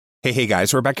Hey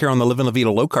guys, we're back here on the Livin' La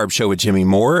Vida Low Carb Show with Jimmy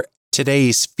Moore.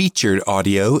 Today's featured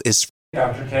audio is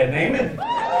Dr. Ted Naiman.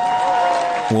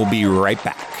 We'll be right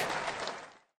back.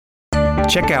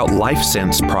 Check out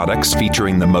LifeSense products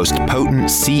featuring the most potent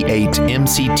C8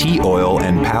 MCT oil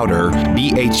and powder,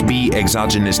 BHB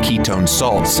exogenous ketone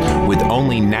salts with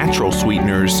only natural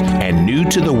sweeteners, and new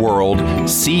to the world,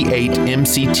 C8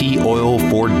 MCT oil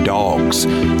for dogs.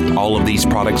 All of these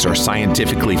products are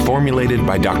scientifically formulated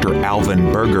by Dr.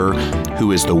 Alvin Berger,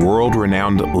 who is the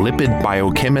world-renowned lipid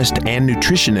biochemist and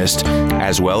nutritionist,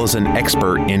 as well as an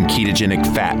expert in ketogenic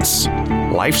fats.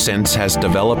 LifeSense has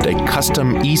developed a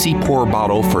custom easy pour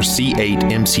bottle for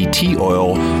C8 MCT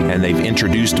oil, and they've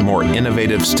introduced more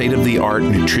innovative state-of-the-art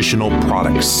nutritional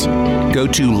products. Go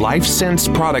to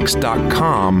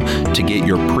LifeSenseProducts.com to get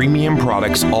your premium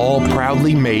products, all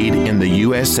proudly made in the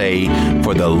USA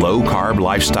for the low-carb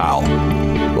lifestyle.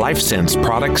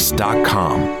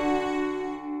 LifeSenseProducts.com.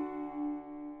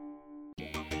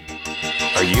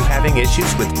 Are you having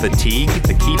issues with fatigue,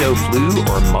 the keto flu,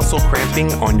 or muscle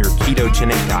cramping on your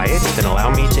ketogenic diet? Then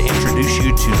allow me to introduce you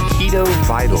to Keto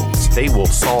Vitals. They will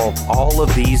solve all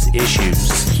of these issues.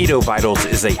 Keto Vitals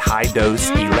is a high-dose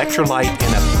electrolyte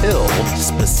in a pill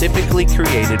specifically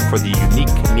created for the unique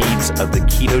needs of the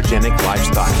ketogenic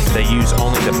lifestyle. They use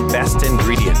only the best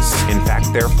ingredients. In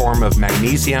fact, their form of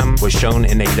magnesium was shown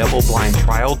in a double-blind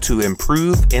trial to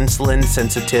improve insulin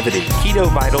sensitivity. Keto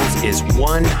Vitals is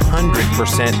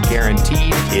 100%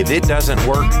 guaranteed. If it doesn't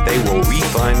work, they will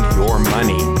refund your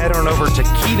money. Head on over to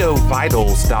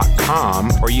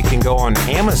ketovitals.com, or you can go on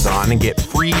Amazon and get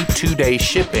free 2-day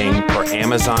shipping for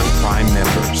Amazon Prime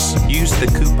members. Use the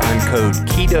coupon code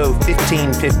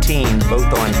KETO1515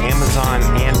 both on Amazon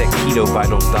and at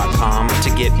ketovitals.com to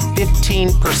get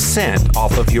 15%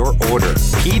 off of your order.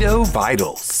 Keto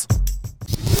Vitals.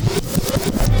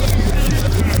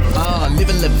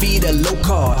 Living La Vida Low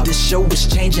Carb. This show is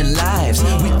changing lives.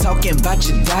 We talking about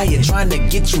your diet, trying to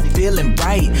get you feeling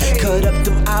right. Cut up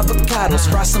them avocados,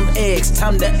 fry some eggs.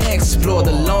 Time to explore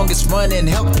the longest running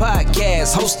health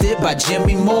podcast, hosted by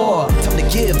Jimmy Moore. Time to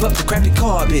give up the crappy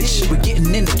garbage. We're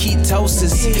getting into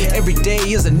ketosis. Every day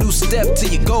is a new step to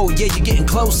your goal. Yeah, you're getting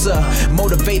closer,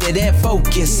 motivated and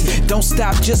focused. Don't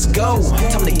stop, just go.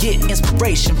 Time to get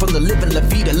inspiration from the Living La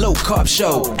Vida Low Carb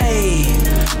Show. Hey,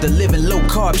 the Living Low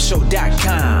Carb Show.com.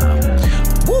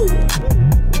 Woo!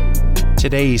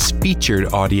 Today's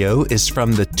featured audio is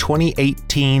from the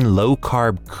 2018 Low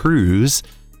Carb Cruise.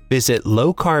 Visit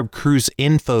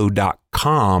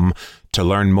lowcarbcruiseinfo.com to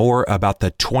learn more about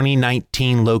the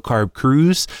 2019 Low Carb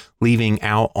Cruise, leaving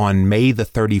out on May the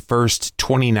 31st,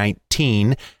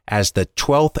 2019 as the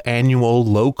 12th annual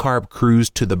Low Carb Cruise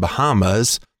to the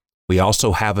Bahamas. We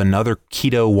also have another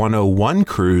Keto 101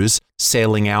 cruise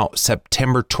sailing out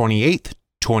September 28th,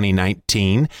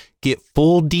 2019. Get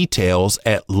full details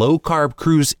at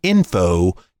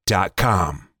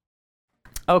lowcarbcruiseinfo.com.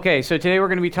 Okay, so today we're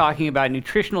going to be talking about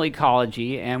nutritional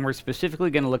ecology, and we're specifically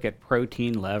going to look at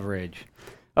protein leverage.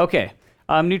 Okay,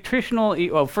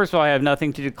 well, first of all, I have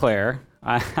nothing to declare.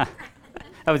 That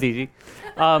was easy.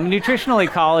 Nutritional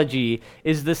ecology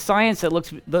is the science that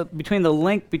looks between the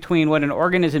link between what an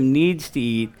organism needs to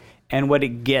eat and what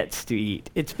it gets to eat.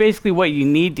 It's basically what you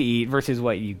need to eat versus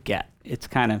what you get. It's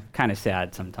kind of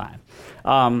sad sometimes.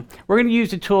 We're going to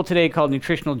use a tool today called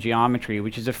nutritional geometry,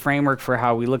 which is a framework for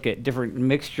how we look at different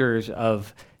mixtures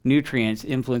of nutrients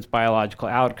influence biological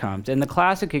outcomes. And the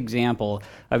classic example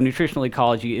of nutritional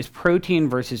ecology is protein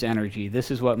versus energy. This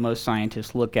is what most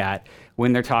scientists look at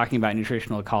when they're talking about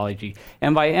nutritional ecology.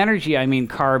 And by energy, I mean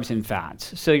carbs and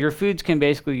fats. So your foods can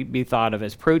basically be thought of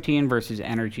as protein versus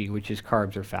energy, which is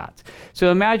carbs or fats.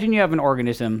 So imagine you have an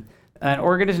organism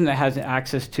that has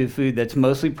access to food that's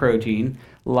mostly protein,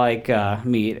 like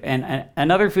meat, and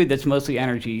another food that's mostly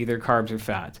energy, either carbs or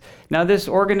fats. Now, this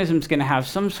organism is going to have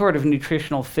some sort of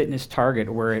nutritional fitness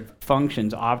target where it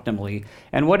functions optimally.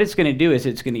 And what it's going to do is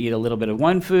it's going to eat a little bit of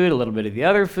one food, a little bit of the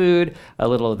other food, a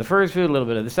little of the first food, a little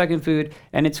bit of the second food,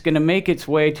 and it's going to make its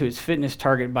way to its fitness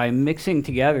target by mixing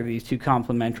together these two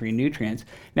complementary nutrients.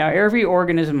 Now, every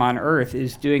organism on Earth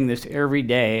is doing this every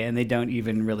day, and they don't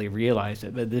even really realize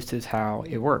it, but this is how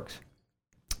it works.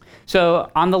 So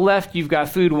on the left, you've got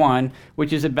food one,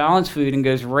 which is a balanced food and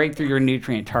goes right through your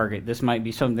nutrient target. This might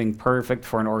be something perfect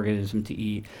for an organism to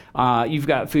eat. You've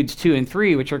got foods 2 and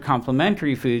 3, which are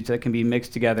complementary foods that can be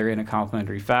mixed together in a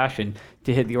complementary fashion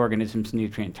to hit the organism's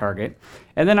nutrient target.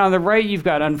 And then on the right, you've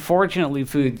got, unfortunately,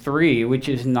 food 3, which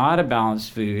is not a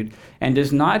balanced food and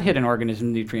does not hit an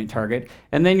organism's nutrient target.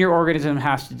 And then your organism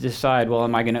has to decide, well,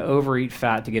 am I going to overeat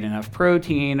fat to get enough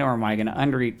protein, or am I going to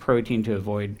undereat protein to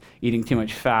avoid eating too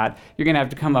much fat? You're going to have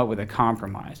to come up with a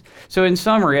compromise. So in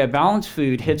summary, a balanced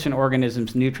food hits an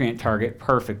organism's nutrient target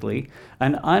perfectly.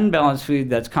 An unbalanced food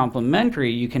that's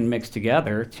complementary, you can mix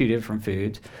together 2 different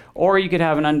foods. Or you could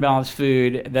have an unbalanced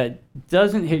food that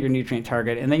doesn't hit your nutrient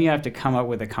target, and then you have to come up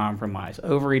with a compromise,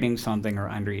 overeating something or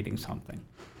undereating something.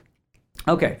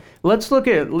 Okay, let's look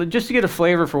at, just to get a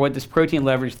flavor for what this protein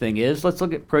leverage thing is, let's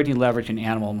look at protein leverage in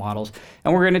animal models.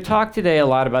 And we're going to talk today a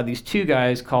lot about these 2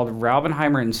 guys called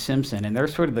Raubenheimer and Simpson, and they're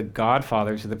sort of the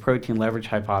godfathers of the protein leverage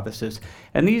hypothesis.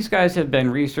 And these guys have been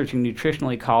researching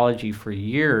nutritional ecology for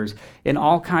years in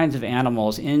all kinds of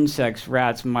animals, insects,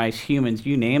 rats, mice, humans,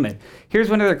 you name it.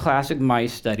 Here's one of their classic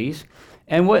mice studies.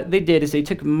 And what they did is they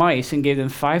took mice and gave them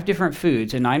 5 different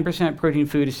foods: a 9% protein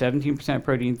food, a 17%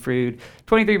 protein food,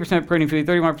 23% protein food,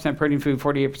 31% protein food,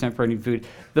 48% protein food.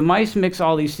 The mice mix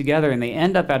all these together and they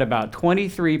end up at about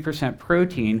 23%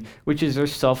 protein, which is their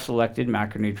self-selected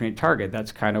macronutrient target.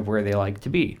 That's kind of where they like to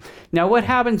be. Now, what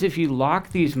happens if you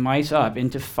lock these mice up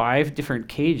into 5 different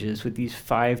cages with these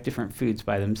 5 different foods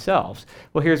by themselves?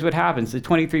 Well, here's what happens. The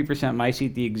 23% mice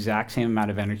eat the exact same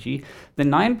amount of energy. The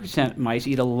 9% mice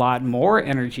eat a lot more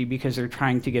energy because they're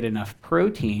trying to get enough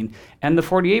protein, and the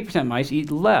 48% mice eat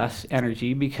less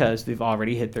energy because they've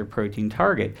already hit their protein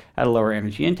target at a lower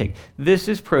energy intake. This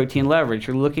is protein leverage.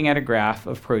 You're looking at a graph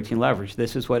of protein leverage.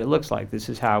 This is what it looks like. This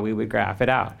is how we would graph it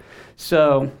out.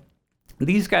 So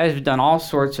these guys have done all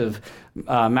sorts of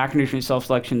macronutrient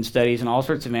self-selection studies in all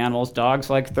sorts of animals. Dogs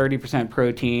like 30%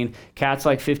 protein, cats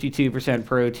like 52%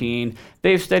 protein.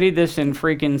 They've studied this in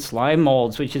freaking slime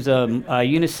molds, which is a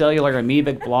unicellular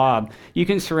amoebic blob. You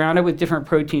can surround it with different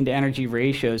protein to energy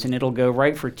ratios, and it'll go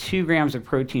right for 2 grams of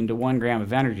protein to 1 gram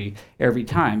of energy every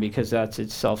time, because that's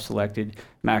its self-selected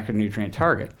macronutrient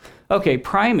target. Okay,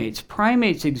 primates.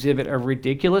 Primates exhibit a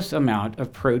ridiculous amount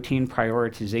of protein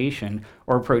prioritization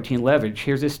or protein leverage.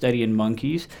 Here's a study in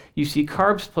monkeys. You see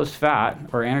carbs plus fat,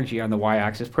 or energy, on the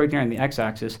y-axis, protein on the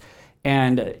x-axis,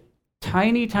 and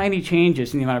tiny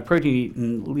changes in the amount of protein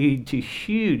eaten lead to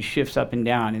huge shifts up and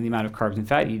down in the amount of carbs and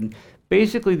fat eaten.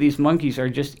 Basically, these monkeys are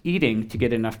just eating to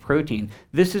get enough protein.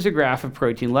 This is a graph of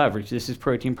protein leverage. This is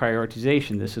protein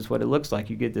prioritization. This is what it looks like.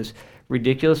 You get this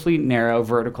ridiculously narrow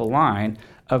vertical line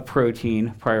of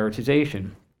protein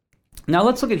prioritization. Now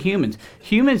let's look at humans.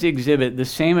 Humans exhibit the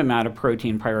same amount of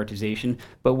protein prioritization,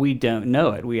 but we don't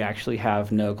know it. We actually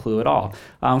have no clue at all.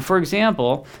 For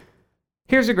example,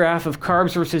 here's a graph of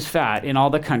carbs versus fat in all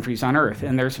the countries on Earth,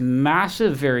 and there's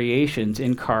massive variations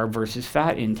in carb versus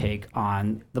fat intake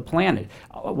on the planet.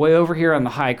 Way over here on the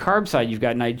high carb side, you've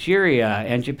got Nigeria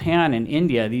and Japan and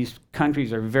India. These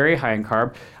countries are very high in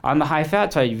carb. On the high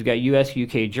fat side, you've got US,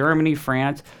 UK, Germany,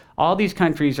 France. All these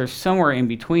countries are somewhere in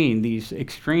between these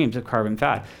extremes of carb and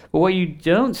fat. But what you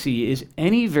don't see is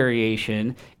any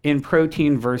variation in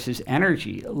protein versus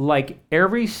energy. Like,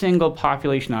 every single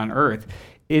population on Earth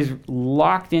is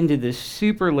locked into this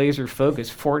super laser focus,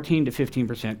 14 to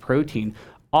 15% protein.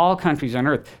 All countries on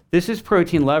Earth. This is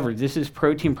protein leverage. This is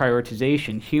protein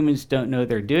prioritization. Humans don't know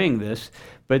they're doing this,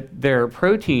 but their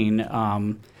protein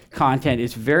content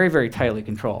is very tightly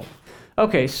controlled.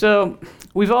 Okay, so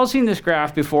we've all seen this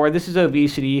graph before. This is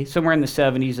obesity. Somewhere in the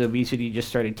 70s, obesity just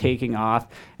started taking off,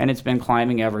 and it's been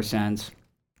climbing ever since.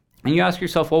 And you ask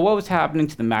yourself, well, what was happening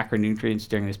to the macronutrients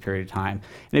during this period of time?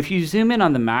 And if you zoom in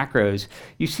on the macros,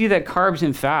 you see that carbs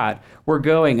and fat were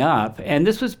going up, and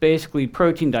this was basically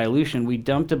protein dilution. We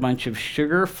dumped a bunch of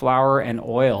sugar, flour, and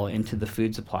oil into the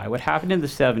food supply. What happened in the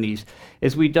 70s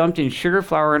is we dumped in sugar,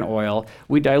 flour, and oil.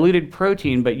 We diluted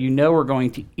protein, but we're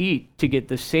going to eat to get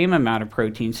the same amount of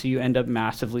protein, so you end up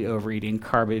massively overeating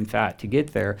carb and fat to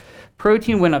get there.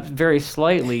 Protein went up very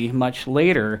slightly much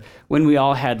later when we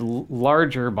all had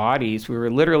larger bodies. We were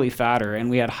literally fatter,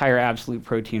 and we had higher absolute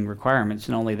protein requirements,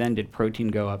 and only then did protein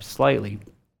go up slightly.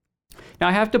 Now,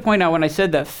 I have to point out, when I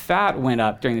said that fat went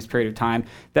up during this period of time,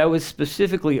 that was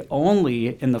specifically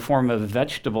only in the form of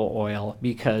vegetable oil,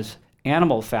 because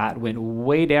animal fat went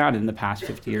way down in the past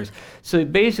 50 years. So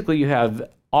basically, you have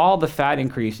all the fat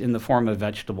increase in the form of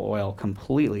vegetable oil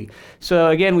completely. So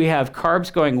again, we have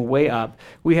carbs going way up.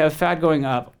 We have fat going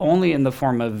up only in the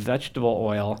form of vegetable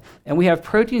oil. And we have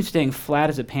protein staying flat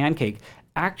as a pancake.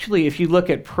 Actually, if you look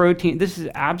at protein, this is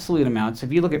absolute amounts.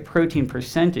 If you look at protein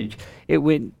percentage, it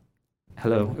went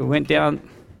down.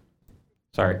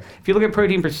 Sorry. If you look at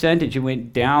protein percentage, it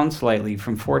went down slightly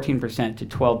from 14% to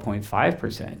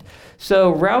 12.5%.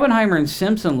 So Raubenheimer and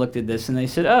Simpson looked at this and they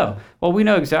said, oh, well, we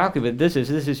know exactly what this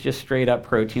is just straight up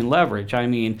protein leverage. I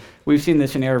mean, we've seen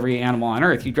this in every animal on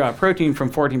Earth. You drop protein from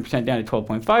 14% down to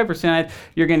 12.5%,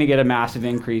 you're going to get a massive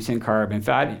increase in carb and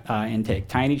fat intake.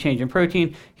 Tiny change in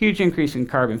protein, huge increase in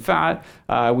carb and fat.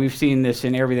 We've seen this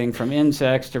in everything from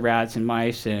insects to rats and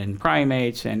mice and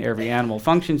primates, and every animal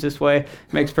functions this way.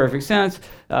 Makes perfect sense.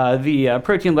 The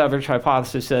protein leverage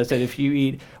hypothesis says that if you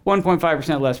eat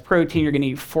 1.5% less protein, you're going to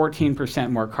eat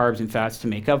 14% more carbs and fats to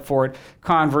make up for it.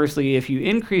 Conversely, if you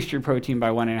increased your protein by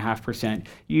 1.5%,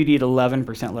 you'd eat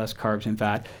 11% less carbs and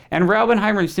fat. And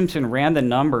Raubenheimer and Simpson ran the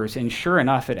numbers, and sure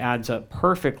enough, it adds up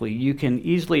perfectly. You can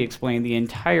easily explain the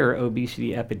entire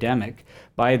obesity epidemic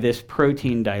by this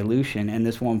protein dilution and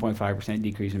this 1.5%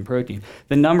 decrease in protein.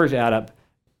 The numbers add up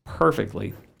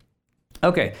perfectly.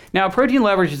 Okay, now protein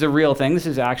leverage is a real thing. This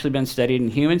has actually been studied in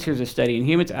humans. Here's a study in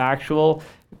humans, actual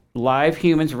live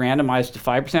humans randomized to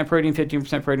 5% protein,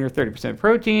 15% protein, or 30%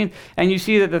 protein, and you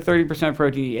see that the 30%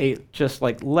 protein ate just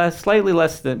like slightly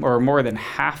less than or more than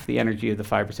half the energy of the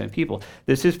 5% people.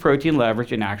 This is protein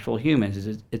leverage in actual humans.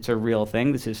 It's a real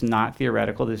thing. This is not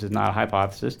theoretical. This is not a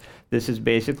hypothesis. This is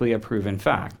basically a proven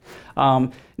fact.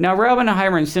 Now,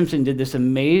 Raubenheimer and Simpson did this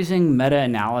amazing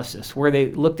meta-analysis where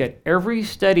they looked at every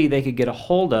study they could get a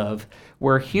hold of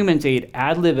where humans ate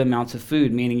ad lib amounts of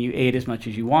food, meaning you ate as much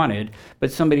as you wanted,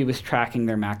 but somebody was tracking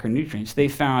their macronutrients. They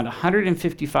found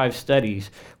 155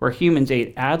 studies where humans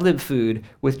ate ad lib food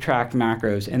with tracked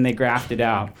macros, and they graphed it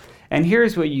out. And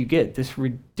here's what you get, this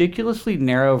ridiculously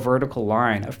narrow vertical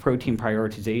line of protein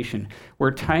prioritization,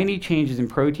 where tiny changes in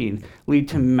protein lead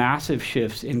to massive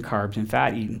shifts in carbs and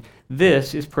fat eaten.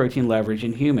 This is protein leverage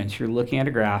in humans. You're looking at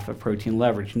a graph of protein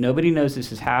leverage. Nobody knows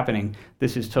this is happening.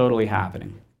 This is totally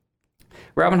happening.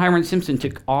 Raubenheimer and Simpson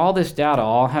took all this data,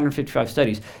 all 155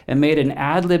 studies, and made an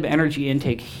ad lib energy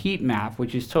intake heat map,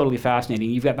 which is totally fascinating.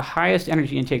 You've got the highest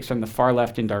energy intakes from the far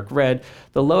left in dark red,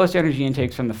 the lowest energy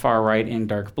intakes from the far right in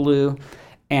dark blue,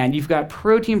 and you've got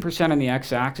protein percent on the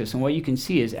x-axis. And what you can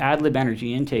see is ad lib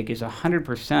energy intake is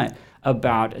 100%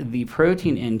 about the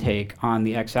protein intake on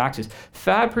the x-axis.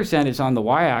 Fat percent is on the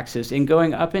y-axis, and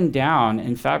going up and down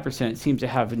in fat percent seems to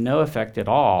have no effect at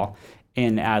all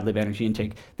in ad lib energy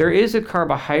intake. There is a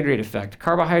carbohydrate effect.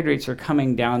 Carbohydrates are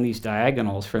coming down these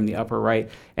diagonals from the upper right,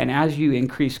 and as you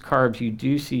increase carbs, you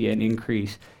do see an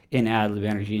increase in ad lib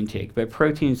energy intake. But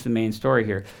protein's the main story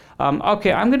here.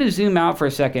 Okay, I'm going to zoom out for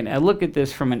a second and look at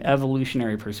this from an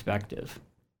evolutionary perspective.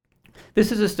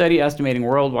 This is a study estimating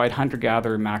worldwide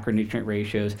hunter-gatherer macronutrient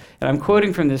ratios, and I'm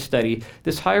quoting from this study,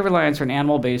 this high reliance on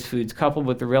animal-based foods coupled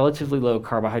with the relatively low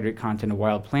carbohydrate content of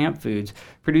wild plant foods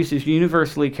produces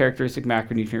universally characteristic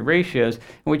macronutrient ratios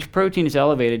in which protein is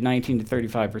elevated 19 to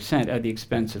 35% at the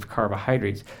expense of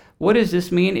carbohydrates. What does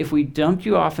this mean? If we dumped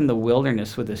you off in the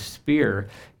wilderness with a spear,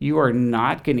 you are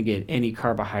not going to get any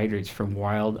carbohydrates from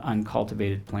wild,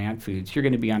 uncultivated plant foods. You're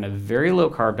going to be on a very low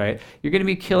carb diet. You're going to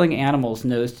be killing animals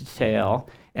nose to tail,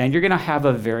 and you're going to have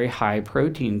a very high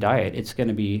protein diet. It's going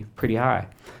to be pretty high.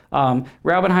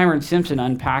 Raubenheimer and Simpson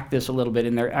unpacked this a little bit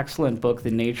in their excellent book, The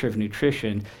Nature of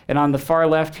Nutrition. And on the far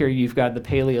left here, you've got the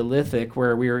Paleolithic,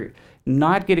 where we were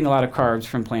not getting a lot of carbs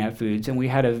from plant foods, and we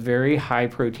had a very high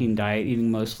protein diet,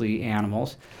 eating mostly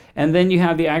animals. And then you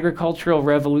have the agricultural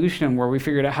revolution, where we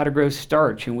figured out how to grow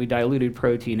starch, and we diluted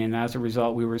protein, and as a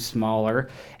result we were smaller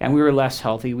and we were less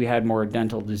healthy. We had more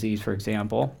dental disease, for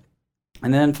example.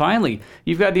 And then finally,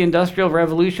 you've got the Industrial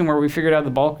Revolution, where we figured out the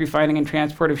bulk refining and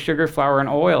transport of sugar, flour, and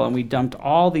oil, and we dumped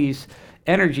all these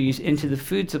energies into the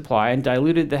food supply and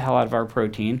diluted the hell out of our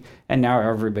protein, and now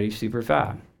everybody's super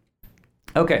fat.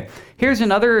 Okay, here's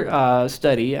another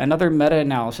study, another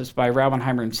meta-analysis by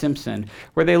Raubenheimer and Simpson,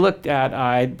 where they looked at,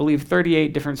 I believe,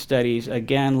 38 different studies,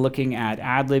 again looking at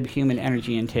ad lib human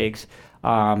energy intakes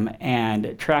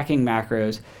and tracking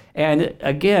macros. And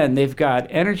again, they've got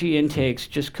energy intakes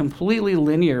just completely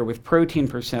linear with protein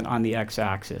percent on the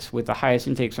x-axis, with the highest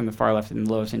intakes on the far left and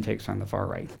the lowest intakes on the far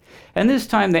right. And this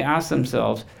time they asked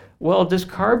themselves, well, does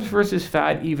carbs versus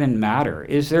fat even matter?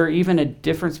 Is there even a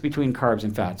difference between carbs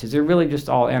and fats? Is it really just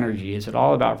all energy? Is it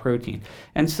all about protein?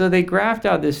 And so they graphed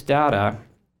out this data,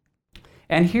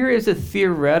 and here is a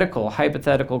theoretical,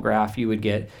 hypothetical graph you would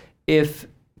get if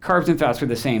carbs and fats were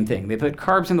the same thing. They put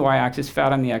carbs on the y-axis,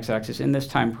 fat on the x-axis, and this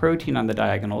time protein on the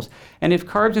diagonals. And if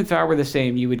carbs and fat were the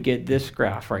same, you would get this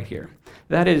graph right here.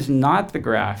 That is not the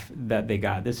graph that they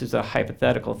got. This is a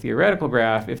hypothetical, theoretical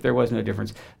graph if there was no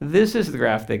difference. This is the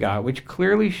graph they got, which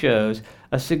clearly shows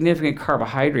a significant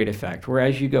carbohydrate effect, where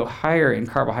as you go higher in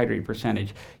carbohydrate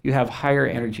percentage, you have higher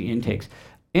energy intakes.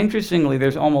 Interestingly,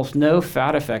 there's almost no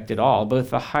fat effect at all. Both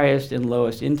the highest and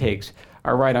lowest intakes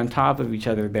are right on top of each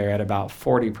other there at about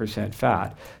 40%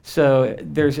 fat. So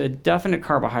there's a definite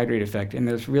carbohydrate effect, and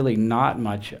there's really not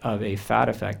much of a fat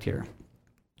effect here.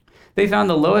 They found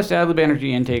the lowest ad lib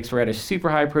energy intakes were at a super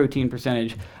high protein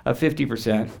percentage of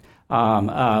 50%,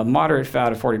 moderate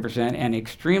fat of 40%, and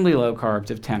extremely low carbs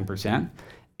of 10%.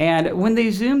 And when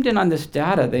they zoomed in on this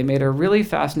data, they made a really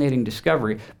fascinating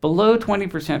discovery. Below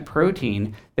 20%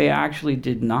 protein, they actually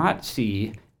did not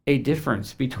see a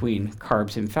difference between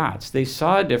carbs and fats. They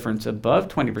saw a difference above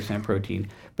 20% protein,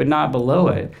 but not below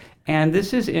it. And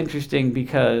this is interesting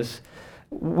because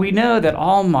we know that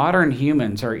all modern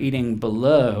humans are eating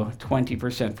below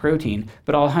 20% protein,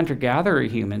 but all hunter-gatherer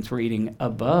humans were eating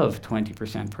above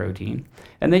 20% protein.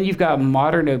 And then you've got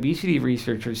modern obesity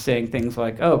researchers saying things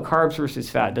like, oh, carbs versus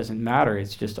fat doesn't matter,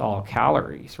 it's just all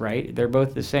calories, right? They're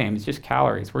both the same, it's just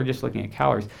calories, we're just looking at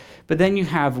calories. But then you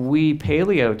have we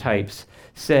paleo types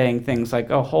saying things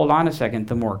like, oh, hold on a second,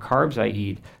 the more carbs I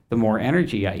eat, the more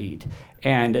energy I eat.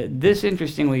 And this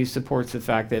interestingly supports the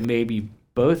fact that maybe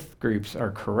both groups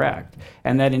are correct,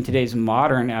 and that in today's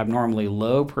modern abnormally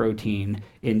low protein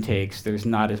intakes, there's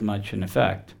not as much an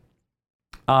effect.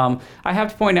 I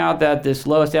have to point out that this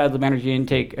lowest ad lib energy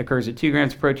intake occurs at 2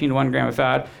 grams of protein to 1 gram of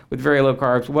fat with very low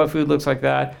carbs. What food looks like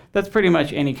that? That's pretty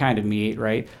much any kind of meat,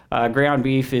 right? Ground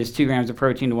beef is 2 grams of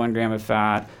protein to 1 gram of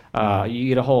fat.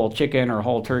 You eat a whole chicken or a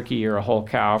whole turkey or a whole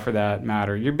cow for that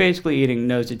matter. You're basically eating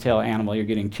nose to tail animal. You're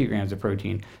getting 2 grams of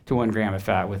protein to 1 gram of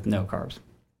fat with no carbs.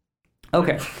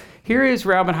 Okay, here is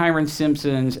Raubenheimer and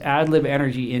Simpson's ad lib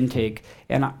energy intake,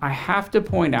 and I have to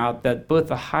point out that both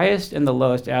the highest and the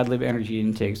lowest ad lib energy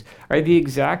intakes are the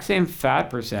exact same fat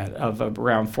percent of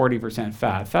around 40%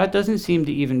 fat. Fat doesn't seem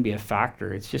to even be a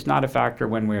factor. It's just not a factor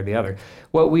one way or the other.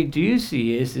 What we do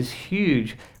see is this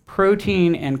huge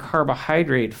protein and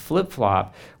carbohydrate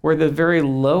flip-flop where the very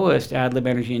lowest ad lib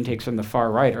energy intakes on the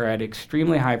far right are at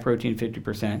extremely high protein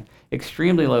 50%,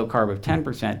 extremely low carb of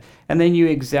 10%, and then you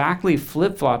exactly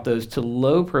flip-flop those to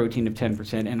low protein of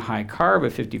 10% and high carb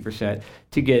of 50%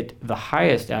 to get the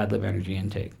highest ad lib energy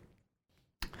intake.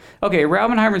 Okay,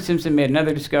 Raubenheimer and Simpson made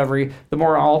another discovery. The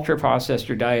more ultra-processed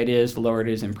your diet is, the lower it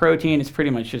is in protein. It's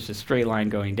pretty much just a straight line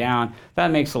going down.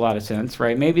 That makes a lot of sense,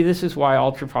 right? Maybe this is why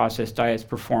ultra-processed diets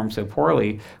perform so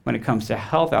poorly when it comes to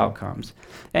health outcomes.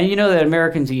 And you know that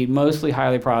Americans eat mostly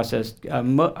highly processed.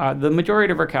 The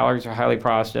majority of our calories are highly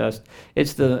processed.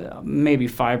 It's the maybe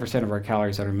 5% of our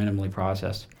calories that are minimally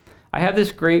processed. I have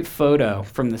this great photo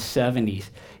from the 70s.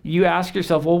 You ask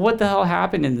yourself, well, what the hell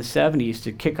happened in the 70s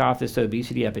to kick off this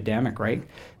obesity epidemic, right?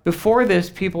 Before this,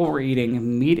 people were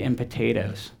eating meat and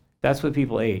potatoes. That's what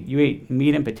people ate. You ate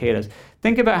meat and potatoes.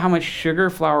 Think about how much sugar,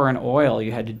 flour, and oil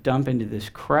you had to dump into this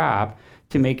crap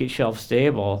to make it shelf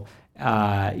stable.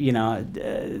 This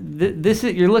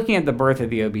is, you're looking at the birth of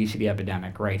the obesity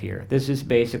epidemic right here. This is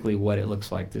basically what it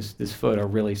looks like. This photo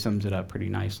really sums it up pretty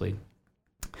nicely.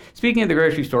 Speaking of the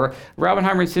grocery store,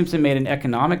 Raubenheimer and Simpson made an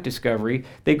economic discovery.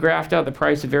 They graphed out the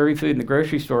price of every food in the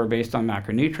grocery store based on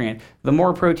macronutrient. The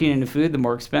more protein in the food, the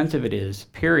more expensive it is,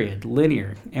 period,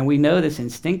 linear. And we know this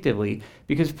instinctively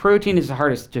because protein is the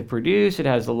hardest to produce. It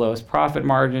has the lowest profit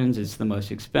margins. It's the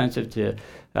most expensive to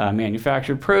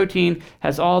manufacture. Protein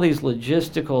has all these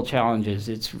logistical challenges.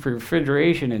 It's for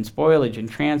refrigeration and spoilage and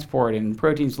transport, and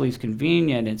protein's least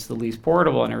convenient. It's the least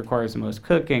portable, and it requires the most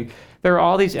cooking. There are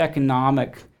all these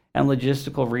economic and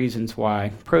logistical reasons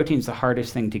why protein's the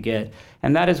hardest thing to get.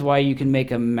 And that is why you can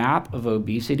make a map of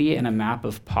obesity and a map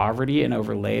of poverty and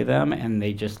overlay them, and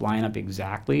they just line up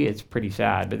exactly. It's pretty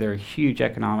sad, but there are huge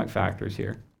economic factors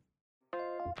here.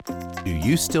 Do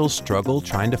you still struggle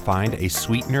trying to find a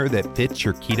sweetener that fits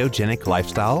your ketogenic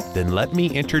lifestyle? Then let me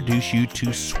introduce you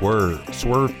to Swerve.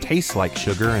 Swerve tastes like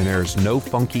sugar, and there's no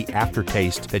funky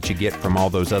aftertaste that you get from all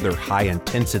those other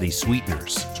high-intensity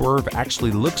sweeteners. Swerve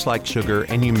actually looks like sugar,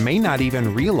 and you may not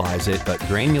even realize it, but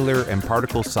granular and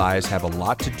particle size have a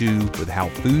lot to do with how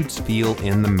foods feel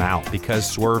in the mouth. Because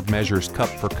Swerve measures cup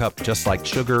for cup just like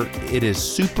sugar, it is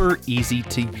super easy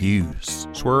to use.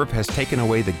 Swerve has taken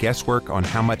away the guesswork on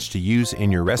how much to use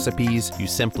in your recipes. You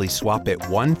simply swap it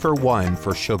 1-for-1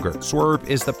 for sugar. Swerve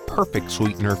is the perfect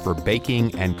sweetener for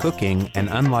baking and cooking, and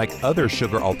unlike other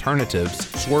sugar alternatives,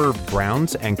 Swerve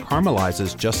browns and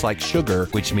caramelizes just like sugar,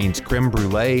 which means creme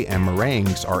brulee and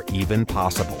meringues are even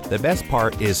possible. The best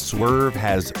part is Swerve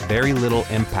has very little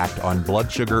impact on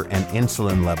blood sugar and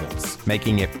insulin levels,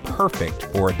 making it perfect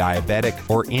for a diabetic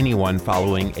or anyone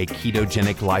following a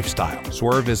ketogenic lifestyle.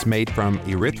 Swerve is made from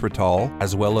erythritol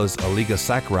as well as oligosaccharides,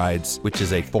 polysaccharides, which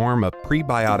is a form of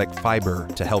prebiotic fiber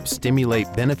to help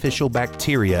stimulate beneficial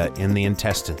bacteria in the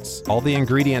intestines. All the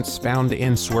ingredients found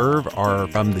in Swerve are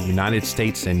from the United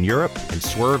States and Europe, and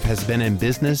Swerve has been in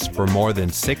business for more than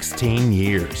 16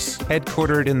 years.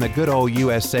 Headquartered in the good old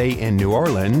USA in New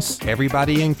Orleans,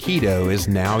 everybody in keto is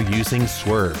now using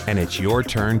Swerve, and it's your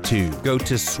turn too. Go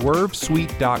to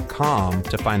swervesweet.com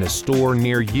to find a store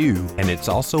near you, and it's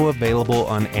also available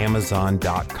on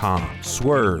Amazon.com.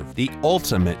 Swerve, the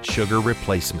ultimate sugar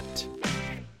replacement.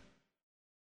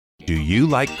 Do you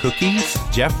like cookies?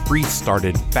 Jeff Friese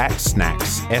started Fat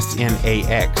Snacks,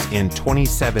 SNAX, in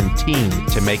 2017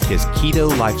 to make his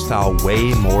keto lifestyle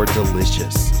way more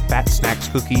delicious. Fat Snacks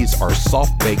cookies are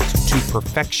soft-baked to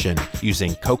perfection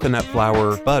using coconut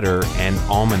flour, butter, and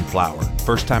almond flour.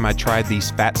 First time I tried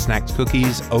these Fat Snacks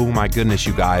cookies, oh my goodness,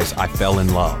 you guys, I fell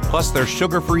in love. Plus, they're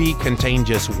sugar-free, contain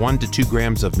just 1 to 2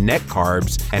 grams of net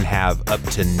carbs, and have up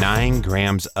to 9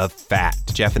 grams of fat.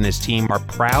 Jeff and his team are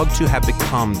proud to have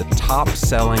become the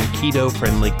top-selling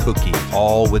keto-friendly cookie,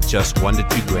 all with just 1 to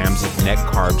 2 grams of net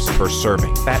carbs per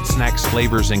serving. Fat Snacks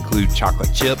flavors include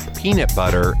chocolate chip, peanut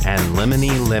butter, and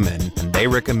lemony lemon, and they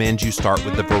recommend you start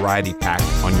with the variety pack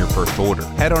on your first order.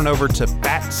 Head on over to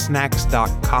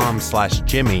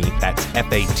fatsnacks.com/Jimmy, that's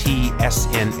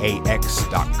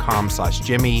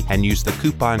fatsnax.com/Jimmy, and use the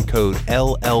coupon code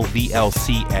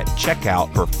LLVLC at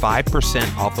checkout for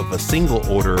 5% off of a single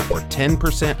order or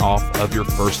 10% off of your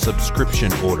first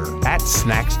subscription order. Fat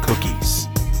Snacks Cookies.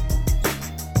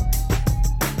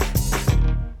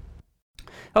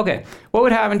 Okay, what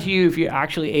would happen to you if you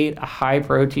actually ate a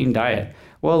high-protein diet?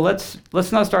 Well, let's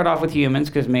not start off with humans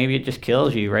because maybe it just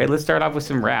kills you, right? Let's start off with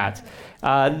some rats.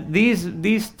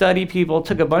 These study people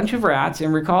took a bunch of rats,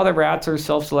 and recall that rats are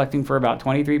self-selecting for about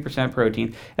 23%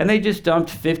 protein, and they just dumped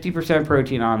 50%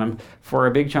 protein on them for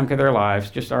a big chunk of their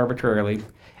lives, just arbitrarily.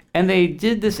 And they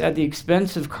did this at the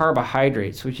expense of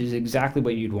carbohydrates, which is exactly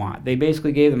what you'd want. They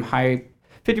basically gave them high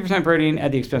 50% protein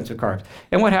at the expense of carbs.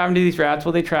 And what happened to these rats?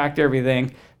 Well, they tracked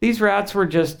everything. These rats were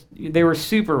they were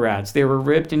super rats. They were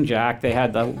ripped and jacked. They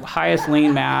had the highest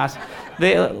lean mass,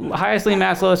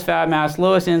 lowest fat mass,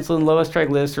 lowest insulin, lowest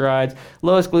triglycerides,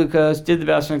 lowest glucose, did the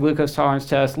best on a glucose tolerance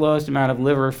test, lowest amount of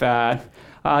liver fat.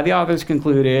 The authors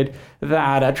concluded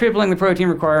that tripling the protein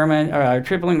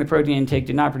intake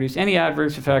did not produce any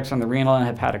adverse effects on the renal and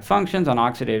hepatic functions, on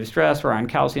oxidative stress, or on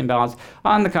calcium balance.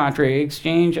 On the contrary,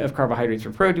 exchange of carbohydrates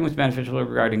for protein was beneficial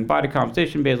regarding body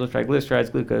composition, basal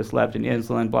triglycerides, glucose, leptin,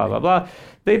 insulin, blah, blah, blah.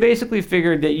 They basically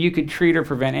figured that you could treat or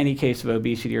prevent any case of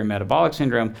obesity or metabolic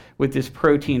syndrome with this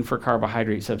protein for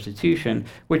carbohydrate substitution,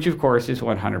 which of course is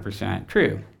 100%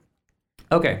 true.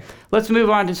 Okay, let's move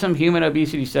on to some human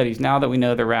obesity studies now that we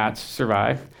know the rats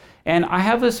survive. And I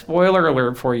have a spoiler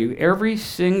alert for you. Every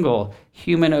single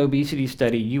human obesity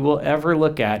study you will ever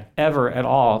look at, ever at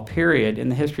all, period, in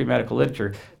the history of medical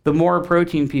literature, the more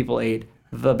protein people ate,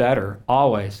 the better,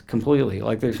 always, completely.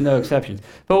 Like there's no exceptions.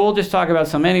 But we'll just talk about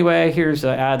some anyway. Here's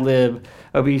an ad lib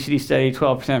obesity study,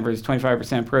 12% versus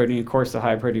 25% protein. Of course, the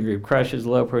high protein group crushes the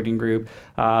low protein group.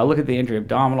 Look at the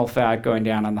intra-abdominal fat going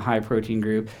down on the high protein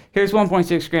group. Here's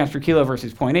 1.6 grams per kilo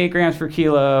versus 0.8 grams per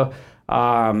kilo.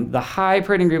 The high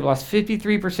protein group lost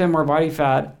 53% more body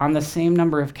fat on the same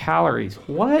number of calories.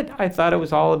 What? I thought it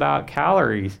was all about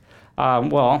calories.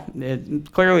 Well, it's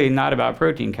clearly not about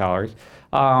protein calories.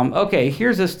 Okay,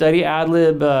 here's a study, ad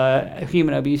lib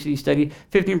human obesity study,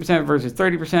 15% versus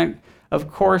 30%. Of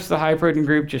course, the high protein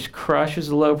group just crushes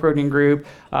the low protein group.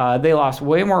 They lost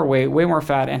way more weight, way more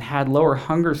fat, and had lower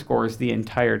hunger scores the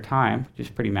entire time, which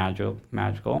is pretty magical.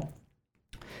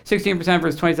 16%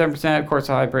 versus 27%, of course,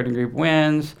 the high protein group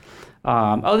wins.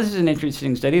 This is an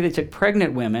interesting study. They took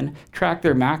pregnant women, tracked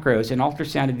their macros, and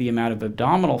ultrasounded the amount of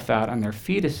abdominal fat on their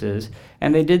fetuses.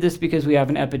 And they did this because we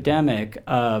have an epidemic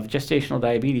of gestational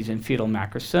diabetes and fetal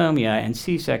macrosomia and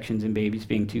C-sections in babies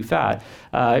being too fat.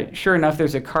 Sure enough,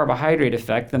 there's a carbohydrate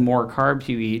effect. The more carbs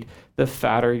you eat, the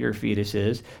fatter your fetus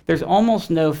is. There's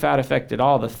almost no fat effect at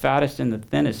all. The fattest and the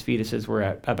thinnest fetuses were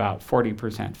at about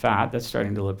 40% fat. That's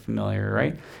starting to look familiar,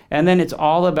 right? And then it's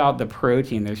all about the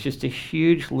protein. There's just a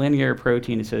huge linear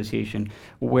protein association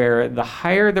where the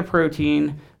higher the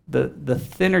protein, the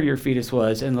thinner your fetus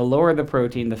was, and the lower the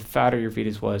protein, the fatter your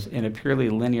fetus was in a purely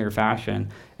linear fashion.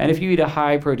 And if you eat a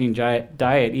high protein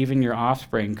diet, even your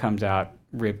offspring comes out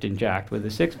ripped and jacked with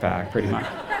a six-pack, pretty much.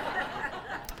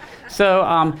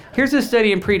 So here's a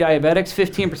study in pre-diabetics,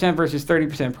 15% versus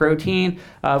 30% protein.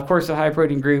 Of course, the high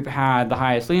protein group had the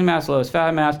highest lean mass, lowest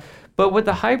fat mass. But what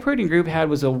the high protein group had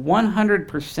was a 100%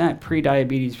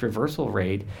 prediabetes reversal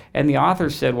rate. And the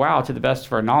authors said, wow, to the best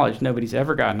of our knowledge, nobody's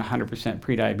ever gotten a 100%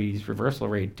 prediabetes reversal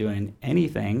rate doing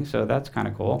anything. So that's kind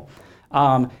of cool.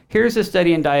 Here's a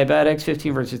study in diabetics,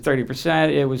 15 versus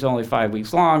 30%. It was only 5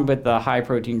 weeks long, but the high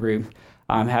protein group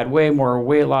had way more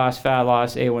weight loss, fat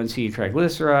loss, A1C,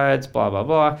 triglycerides, blah, blah,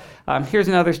 blah. Here's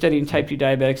another study in type 2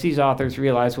 diabetics. These authors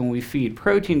realized when we feed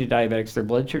protein to diabetics, their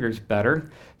blood sugar is better,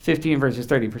 15 versus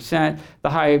 30%. The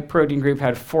high protein group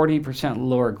had 40%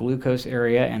 lower glucose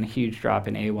area and a huge drop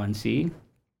in A1C.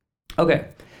 Okay,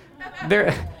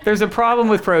 there's a problem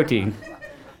with protein.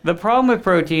 The problem with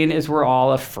protein is we're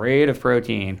all afraid of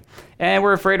protein. And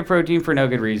we're afraid of protein for no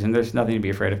good reason. There's nothing to be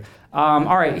afraid of.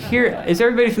 All right, here, is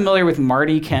everybody familiar with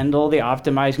Marty Kendall, the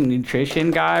optimizing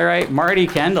nutrition guy, right? Marty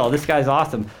Kendall, this guy's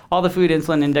awesome. All the food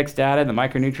insulin index data, the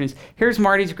micronutrients. Here's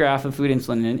Marty's graph of food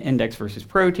insulin index versus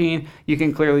protein. You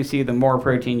can clearly see the more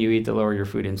protein you eat, the lower your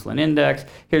food insulin index.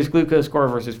 Here's glucose score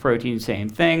versus protein, same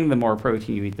thing. The more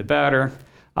protein you eat, the better.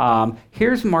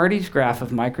 Here's Marty's graph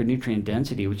of micronutrient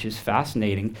density, which is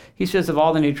fascinating. He says of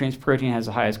all the nutrients, protein has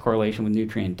the highest correlation with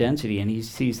nutrient density, and he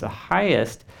sees the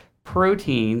highest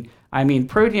protein at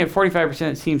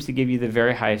 45% seems to give you the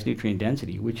very highest nutrient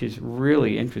density, which is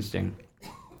really interesting.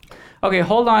 Okay,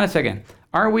 hold on a second.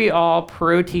 Aren't we all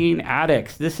protein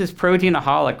addicts? This is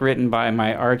Proteinaholic, written by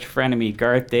my arch frenemy,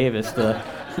 Garth Davis, the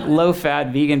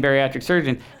low-fat vegan bariatric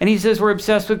surgeon. And he says we're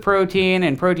obsessed with protein,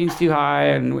 and protein's too high,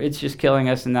 and it's just killing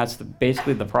us, and that's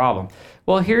basically the problem.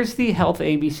 Well, here's the Health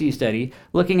ABC study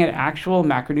looking at actual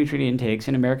macronutrient intakes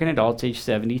in American adults aged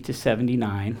 70 to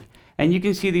 79. And you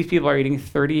can see these people are eating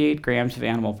 38 grams of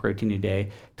animal protein a day,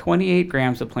 28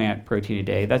 grams of plant protein a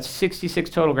day. That's 66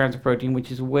 total grams of protein, which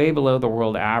is way below the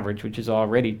world average, which is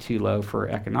already too low for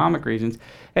economic reasons.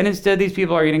 And instead, these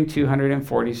people are eating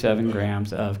 247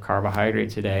 grams of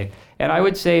carbohydrates a day. And I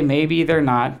would say maybe they're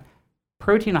not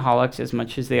proteinaholics as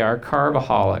much as they are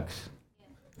carbaholics.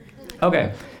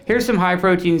 Okay, here's some high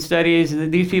protein studies.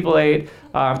 These people ate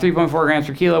 3.4 grams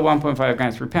per kilo, 1.5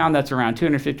 grams per pound. That's around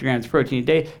 250 grams of protein a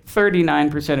day,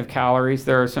 39% of calories.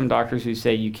 There are some doctors who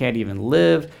say you can't even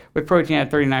live with protein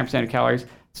at 39% of calories.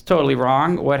 It's totally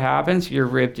wrong. What happens? You're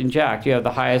ripped and jacked. You have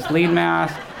the highest lean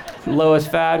mass,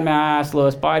 lowest fat mass,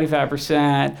 lowest body fat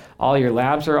percent. All your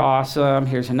labs are awesome.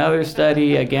 Here's another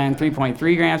study. Again,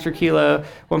 3.3 grams per kilo,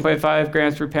 1.5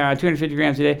 grams per pound, 250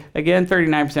 grams a day. Again,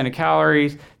 39% of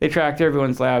calories. They tracked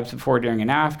everyone's labs before, during, and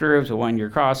after. It was a one-year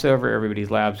crossover.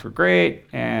 Everybody's labs were great,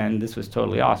 and this was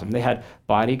totally awesome. They had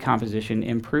body composition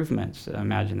improvements.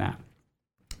 Imagine that.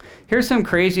 Here's some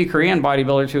crazy Korean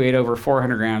bodybuilders who ate over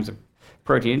 400 grams of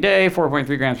protein a day,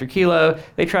 4.3 grams per kilo.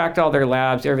 They tracked all their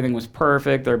labs. Everything was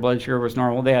perfect. Their blood sugar was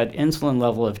normal. They had insulin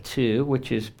level of 2,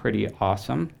 which is pretty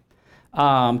awesome.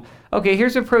 Okay,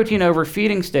 here's a protein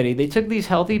overfeeding study. They took these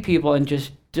healthy people and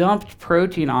just dumped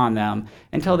protein on them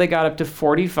until they got up to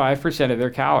 45% of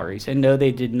their calories. And no,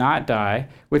 they did not die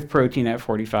with protein at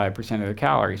 45% of their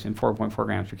calories and 4.4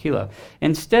 grams per kilo.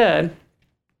 Instead,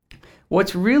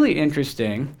 what's really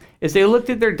interesting is they looked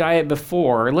at their diet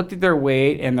before, looked at their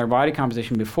weight and their body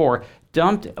composition before,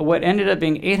 dumped what ended up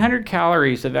being 800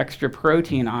 calories of extra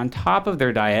protein on top of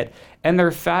their diet, and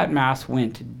their fat mass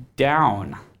went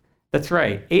down. That's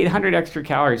right, 800 extra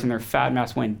calories and their fat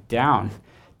mass went down.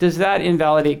 Does that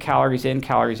invalidate calories in,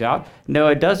 calories out? No,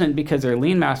 it doesn't, because their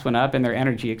lean mass went up and their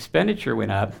energy expenditure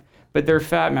went up, but their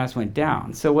fat mass went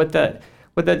down. So what that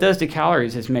does to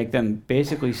calories is make them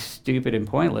basically stupid and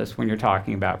pointless when you're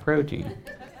talking about protein.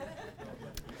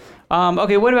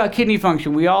 Okay, what about kidney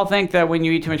function? We all think that when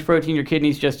you eat too much protein, your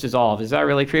kidneys just dissolve. Is that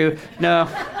really true? No.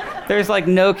 There's like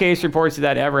no case reports of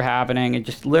that ever happening. It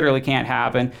just literally can't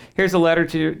happen. Here's a letter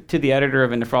to the editor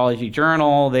of a nephrology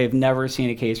journal. They've never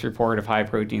seen a case report of high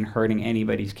protein hurting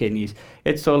anybody's kidneys.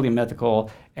 It's totally mythical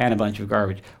and a bunch of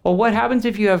garbage. Well, what happens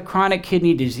if you have chronic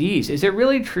kidney disease? Is it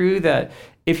really true that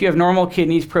if you have normal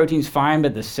kidneys, protein's fine,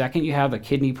 but the second you have a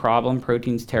kidney problem,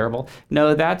 protein's terrible?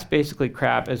 No, that's basically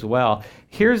crap as well.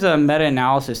 Here's a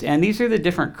meta-analysis, and these are the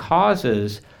different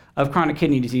causes of chronic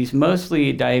kidney disease,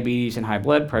 mostly diabetes and high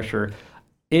blood pressure.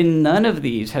 In none of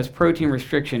these has protein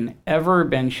restriction ever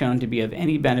been shown to be of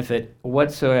any benefit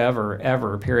whatsoever,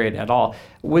 ever, period, at all.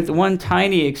 With one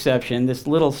tiny exception, this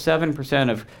little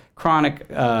 7% of chronic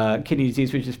kidney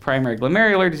disease, which is primary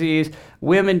glomerular disease.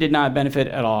 Women did not benefit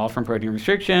at all from protein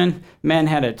restriction. Men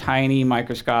had a tiny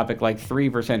microscopic, like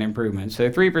 3% improvement.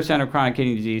 So 3% of chronic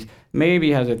kidney disease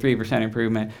maybe has a 3%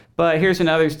 improvement. But here's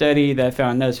another study that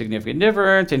found no significant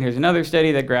difference. And here's another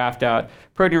study that graphed out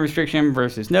protein restriction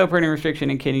versus no protein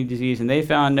restriction in kidney disease. And they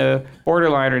found no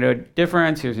borderline or no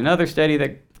difference. Here's another study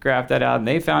that graphed that out, and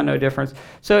they found no difference.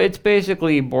 So it's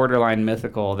basically borderline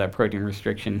mythical that protein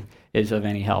restriction is of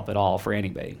any help at all for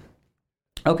anybody.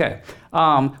 Okay,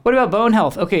 what about bone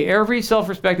health? Okay, every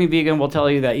self-respecting vegan will tell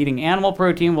you that eating animal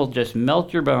protein will just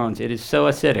melt your bones. It is so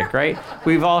acidic, right?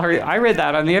 We've all heard, I read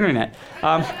that on the internet.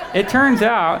 It turns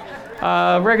out,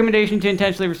 recommendation to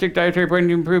intentionally restrict dietary protein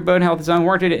to improve bone health is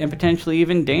unwarranted and potentially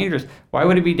even dangerous. Why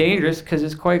would it be dangerous? Because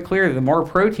it's quite clear that the more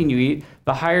protein you eat,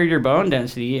 the higher your bone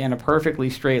density in a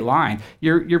perfectly straight line.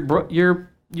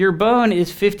 Your bone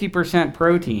is 50%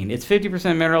 protein. It's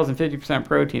 50% minerals and 50%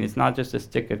 protein. It's not just a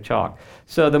stick of chalk.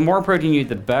 So the more protein you eat,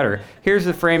 the better. Here's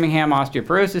the Framingham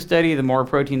osteoporosis study. The more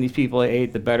protein these people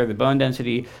ate, the better the bone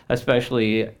density,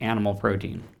 especially animal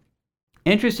protein.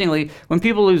 Interestingly, when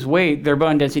people lose weight, their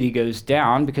bone density goes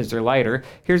down because they're lighter.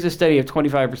 Here's a study of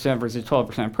 25% versus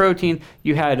 12% protein.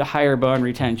 You had higher bone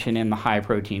retention in the high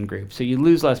protein group. So you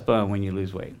lose less bone when you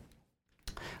lose weight.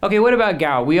 Okay, what about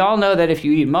gout? We all know that if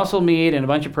you eat muscle meat and a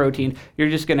bunch of protein, you're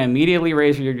just going to immediately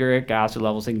raise your uric acid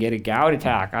levels and get a gout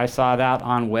attack. I saw that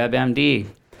on WebMD.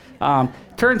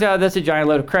 Turns out that's a giant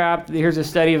load of crap. Here's a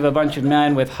study of a bunch of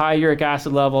men with high uric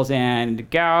acid levels and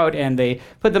gout, and they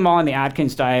put them all on the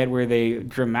Atkins diet where they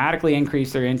dramatically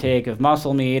increased their intake of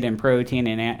muscle meat and protein,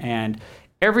 and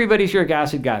everybody's uric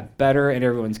acid got better and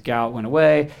everyone's gout went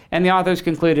away. And the authors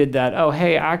concluded that, oh,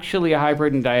 hey, actually a high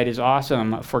protein diet is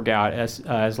awesome for gout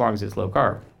as long as it's low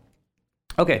carb.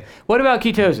 Okay, what about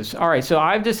ketosis? All right, so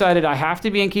I've decided I have to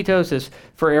be in ketosis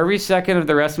for every second of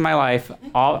the rest of my life,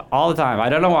 all the time. I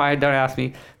don't know why, don't ask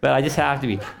me, but I just have to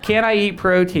be. Can I eat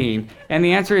protein? And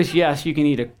the answer is yes, you can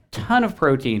eat a ton of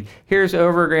protein. Here's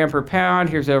over a gram per pound.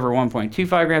 Here's over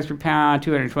 1.25 grams per pound,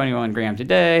 221 grams a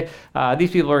day.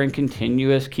 These people are in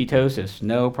continuous ketosis.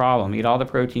 No problem. Eat all the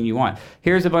protein you want.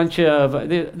 Here's a bunch of,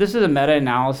 this is a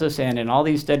meta-analysis, and in all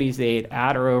these studies, they ate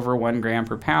at or over 1 gram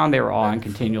per pound. They were all in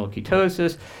continual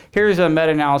ketosis. Here's a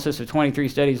meta-analysis of 23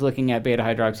 studies looking at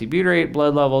beta-hydroxybutyrate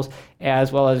blood levels,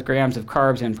 as well as grams of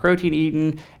carbs and protein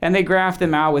eaten, and they graphed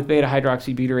them out with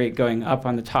beta-hydroxybutyrate going up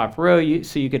on the top row,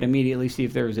 so you could immediately see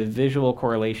if there was a visual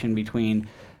correlation between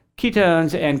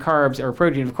ketones and carbs or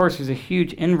protein. Of course, there's a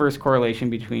huge inverse correlation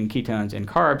between ketones and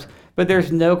carbs, but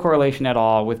there's no correlation at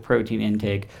all with protein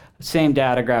intake. Same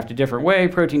data graphed a different way,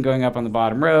 protein going up on the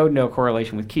bottom row, no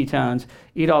correlation with ketones.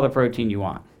 Eat all the protein you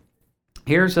want.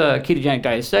 Here's a ketogenic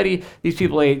diet study. These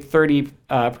people ate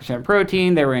 30%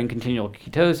 protein. They were in continual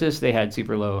ketosis. They had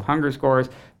super low hunger scores.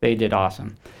 They did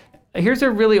awesome. Here's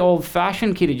a really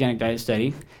old-fashioned ketogenic diet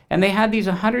study, and they had these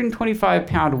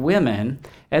 125-pound women,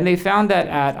 and they found that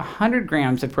at 100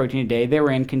 grams of protein a day, they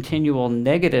were in continual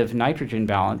negative nitrogen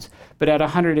balance, but at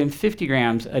 150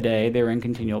 grams a day, they were in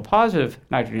continual positive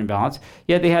nitrogen balance,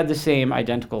 yet they had the same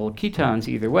identical ketones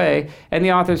either way, and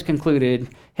the authors concluded,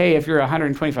 hey, if you're a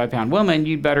 125-pound woman,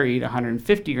 you'd better eat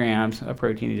 150 grams of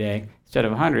protein a day instead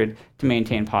of 100 to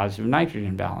maintain positive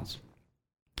nitrogen balance.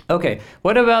 Okay,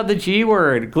 what about the G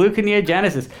word,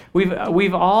 gluconeogenesis?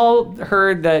 We've all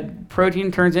heard that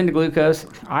protein turns into glucose.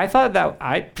 I thought that,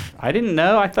 I didn't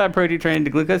know. I thought protein turned into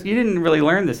glucose. You didn't really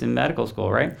learn this in medical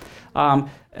school, right?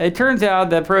 It turns out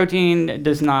that protein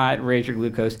does not raise your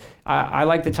glucose. I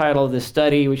like the title of this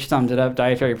study, which sums it up.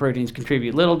 Dietary proteins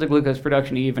contribute little to glucose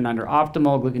production even under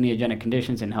optimal gluconeogenic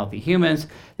conditions in healthy humans.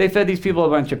 They fed these people a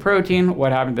bunch of protein.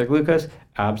 What happened to their glucose?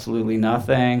 Absolutely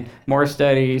nothing. More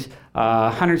studies.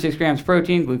 106 grams of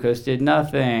protein, glucose did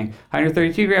nothing.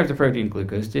 132 grams of protein,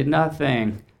 glucose did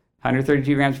nothing.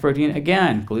 132 grams of protein,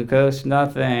 again, glucose,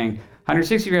 nothing.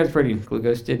 160 grams of protein,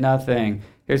 glucose did nothing.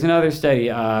 Here's another study.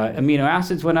 Amino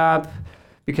acids went up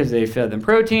because they fed them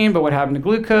protein, but what happened to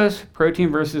glucose? Protein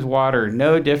versus water,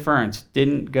 no difference.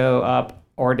 Didn't go up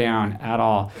or down at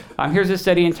all. Here's a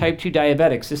study in type 2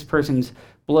 diabetics. This person's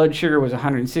blood sugar was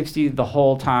 160 the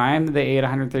whole time. They ate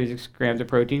 136 grams of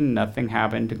protein. Nothing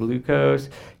happened to glucose.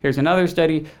 Here's another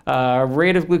study.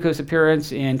 Rate of glucose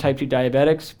appearance in type 2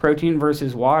 diabetics, protein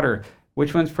versus water.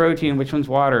 Which one's protein? Which one's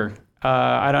water?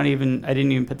 I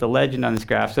didn't even put the legend on this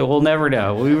graph, so we'll never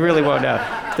know. We really won't know.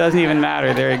 It doesn't even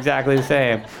matter. They're exactly the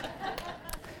same.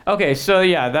 Okay, so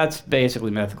yeah, that's basically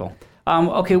mythical.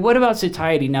 Okay, what about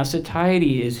satiety? Now,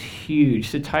 satiety is huge.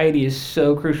 Satiety is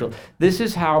so crucial. This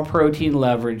is how protein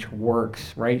leverage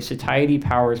works, right? Satiety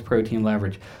powers protein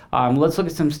leverage. Let's look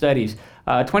at some studies.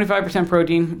 25%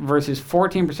 protein versus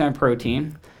 14%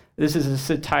 protein. This is a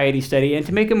satiety study, and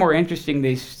to make it more interesting,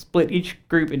 they split each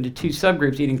group into 2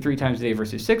 subgroups, eating 3 times a day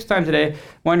versus 6 times a day,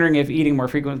 wondering if eating more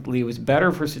frequently was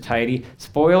better for satiety.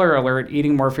 Spoiler alert,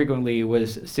 eating more frequently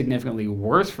was significantly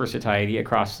worse for satiety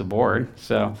across the board.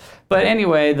 But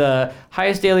anyway, the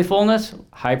highest daily fullness,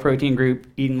 high protein group,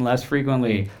 eaten less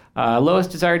frequently.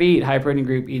 Lowest desire to eat, high protein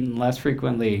group eaten less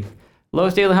frequently.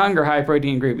 Lowest daily hunger, high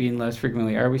protein group eaten less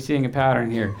frequently. Are we seeing a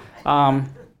pattern here?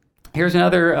 Here's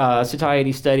another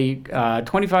satiety study,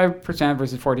 25%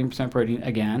 versus 14% protein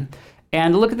again.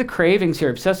 And look at the cravings here.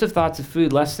 Obsessive thoughts of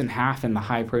food, less than half in the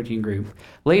high protein group.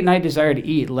 Late night desire to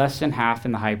eat, less than half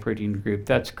in the high protein group.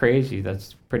 That's crazy.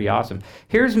 That's pretty awesome.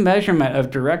 Here's measurement of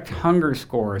direct hunger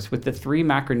scores with the 3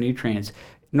 macronutrients.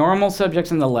 Normal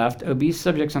subjects on the left, obese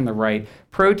subjects on the right.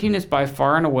 Protein is by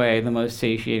far and away the most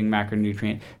satiating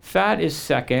macronutrient. Fat is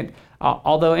second,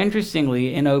 although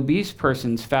interestingly, in obese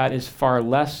persons, fat is far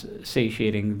less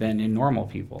satiating than in normal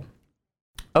people.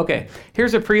 Okay,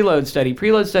 here's a preload study.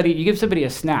 Preload study, you give somebody a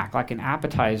snack, like an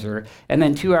appetizer, and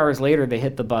then 2 hours later they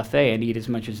hit the buffet and eat as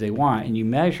much as they want, and you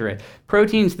measure it.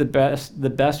 Protein's the best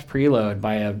preload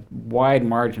by a wide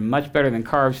margin, much better than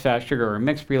carbs, fat, sugar, or a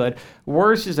mixed preload.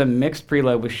 Worse is a mixed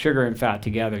preload with sugar and fat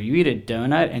together. You eat a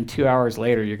donut, and 2 hours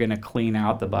later you're going to clean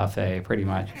out the buffet, pretty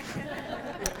much.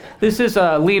 This is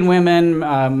lean women,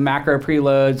 macro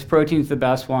preloads. Protein's the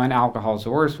best one, alcohol's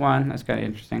the worst one. That's kind of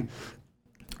interesting.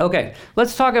 Okay,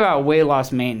 let's talk about weight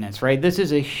loss maintenance, right? This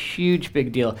is a huge,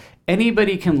 big deal.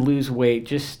 Anybody can lose weight,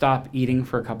 just stop eating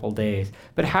for a couple days.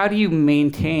 But how do you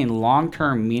maintain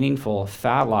long-term, meaningful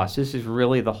fat loss? This is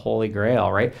really the holy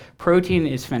grail, right? Protein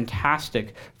is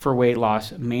fantastic for weight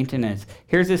loss maintenance.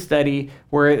 Here's a study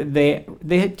where they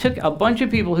took a bunch of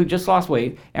people who just lost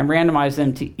weight and randomized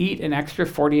them to eat an extra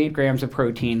 48 grams of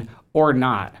protein or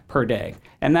not per day.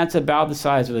 And that's about the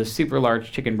size of a super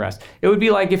large chicken breast. It would be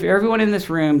like if everyone in this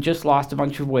room just lost a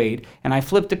bunch of weight and I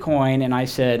flipped a coin and I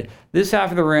said, this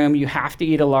half of the room, you have to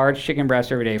eat a large chicken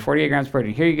breast every day, 48 grams of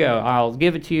protein. Here you go. I'll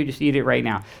give it to you. Just eat it right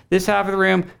now. This half of the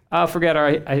room, forget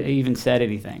I even said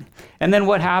anything. And then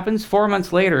what happens? 4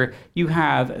 months later, you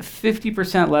have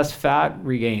 50% less fat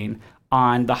regain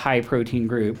on the high protein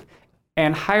group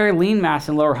and higher lean mass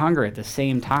and lower hunger at the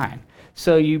same time.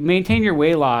 So you maintain your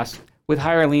weight loss with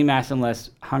higher lean mass and less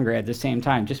hunger at the same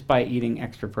time just by eating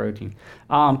extra protein.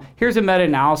 Here's a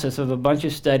meta-analysis of a bunch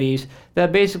of studies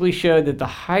that basically showed that the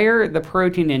higher the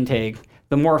protein intake,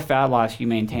 the more fat loss you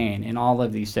maintain in all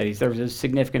of these studies. There was a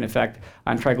significant effect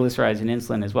on triglycerides and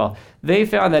insulin as well. They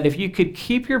found that if you could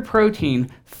keep your protein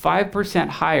 5%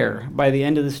 higher by the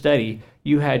end of the study,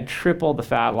 you had triple the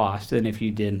fat loss than if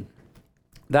you didn't.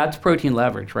 That's protein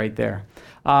leverage right there.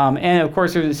 And of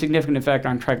course, there's a significant effect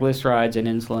on triglycerides and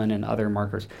insulin and other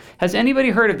markers. Has anybody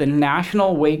heard of the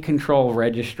National Weight Control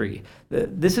Registry?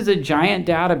 This is a giant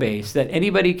database that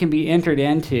anybody can be entered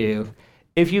into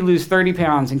if you lose 30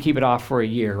 pounds and keep it off for a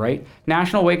year, right?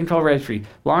 National Weight Control Registry,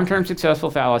 long-term successful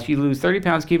fat loss. You lose 30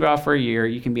 pounds, keep it off for a year,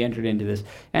 you can be entered into this.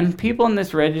 And people in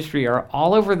this registry are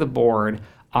all over the board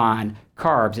on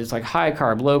carbs. It's like high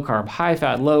carb, low carb, high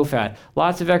fat, low fat,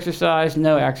 lots of exercise,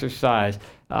 no exercise,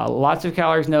 lots of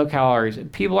calories, no calories.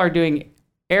 People are doing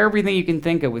everything you can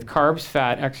think of with carbs,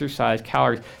 fat, exercise,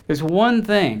 calories. There's one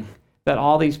thing that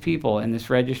all these people in this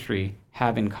registry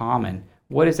have in common.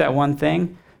 What is that one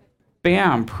thing?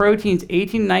 Bam, protein's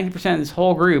 18 to 90% of this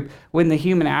whole group when the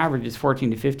human average is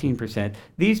 14 to 15%.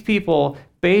 These people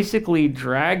basically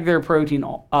dragged their protein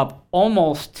up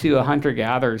almost to a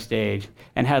hunter-gatherer stage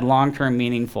and had long-term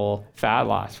meaningful fat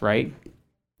loss, right?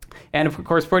 And of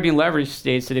course, protein leverage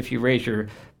states that if you raise your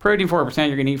protein 4%,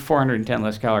 you're going to eat 410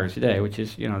 less calories a day, which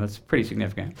is, that's pretty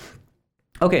significant.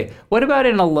 Okay, what about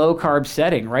in a low-carb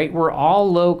setting, right? We're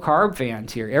all low-carb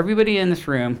fans here. Everybody in this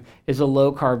room is a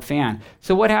low-carb fan.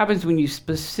 So what happens when you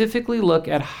specifically look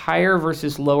at higher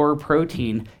versus lower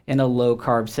protein in a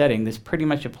low-carb setting? This pretty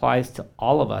much applies to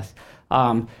all of us.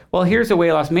 Well, here's a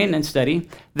weight loss maintenance study.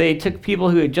 They took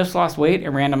people who had just lost weight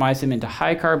and randomized them into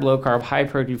high-carb, low-carb,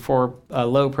 high-protein,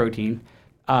 low protein.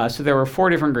 So there were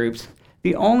 4 different groups.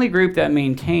 The only group that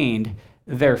maintained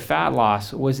their fat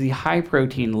loss was the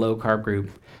high-protein, low-carb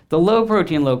group. The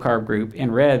low-protein, low-carb group,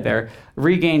 in red there,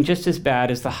 regained just as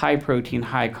bad as the high-protein,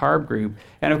 high-carb group.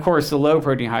 And of course, the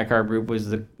low-protein, high-carb group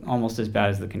was almost as bad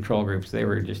as the control groups. They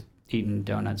were just eating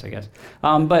donuts, I guess.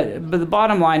 But the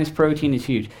bottom line is protein is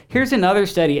huge. Here's another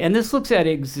study, and this looks at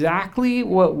exactly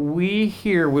what we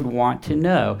here would want to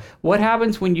know. What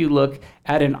happens when you look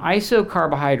at an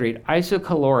isocarbohydrate,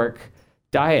 isocaloric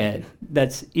diet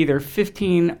that's either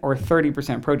 15 or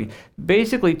 30% protein.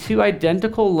 Basically, 2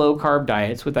 identical low-carb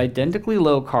diets with identically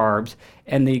low carbs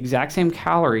and the exact same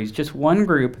calories. Just one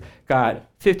group got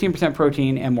 15%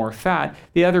 protein and more fat.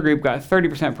 The other group got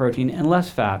 30% protein and less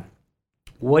fat.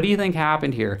 What do you think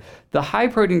happened here? The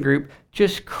high-protein group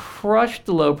just crushed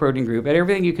the low-protein group at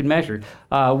everything you could measure.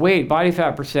 Weight, body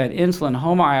fat percent, insulin,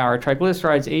 HOMA-IR,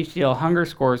 triglycerides, HDL, hunger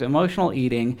scores, emotional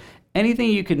eating, anything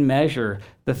you can measure,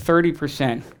 the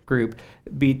 30% group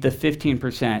beat the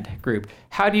 15% group.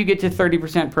 How do you get to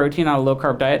 30% protein on a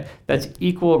low-carb diet? That's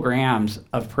equal grams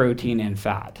of protein and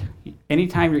fat.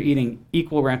 Anytime you're eating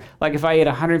equal grams, like if I ate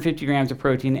 150 grams of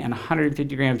protein and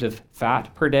 150 grams of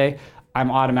fat per day, I'm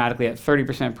automatically at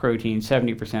 30% protein,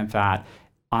 70% fat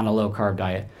on a low-carb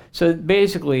diet. So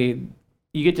basically,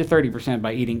 you get to 30%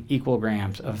 by eating equal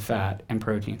grams of fat and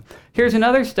protein. Here's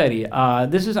another study.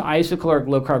 This is an isocaloric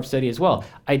low-carb study as well.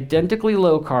 Identically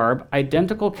low-carb,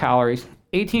 identical calories,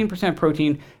 18%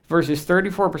 protein versus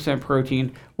 34%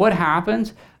 protein. What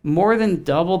happens? More than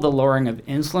double the lowering of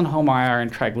insulin, home IR,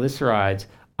 and triglycerides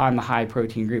on the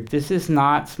high-protein group. This is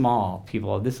not small,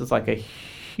 people. This is like a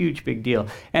huge big deal.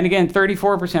 And again,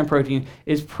 34% protein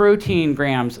is protein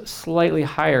grams slightly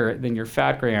higher than your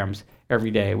fat grams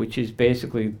every day, which is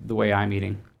basically the way I'm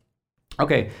eating.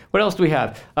 Okay, what else do we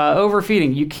have?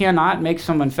 Overfeeding. You cannot make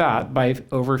someone fat by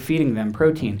overfeeding them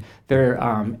protein. Their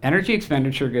energy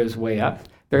expenditure goes way up,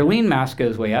 their lean mass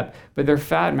goes way up, but their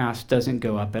fat mass doesn't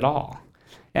go up at all.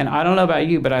 And I don't know about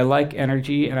you, but I like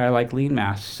energy and I like lean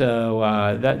mass,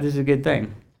 so this is a good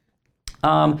thing.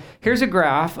 Here's a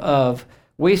graph of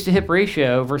waist to hip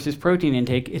ratio versus protein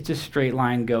intake. It's a straight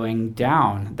line going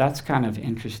down. That's kind of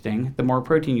interesting. The more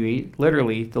protein you eat,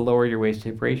 literally, the lower your waist to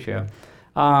hip ratio.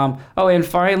 And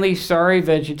finally, sorry,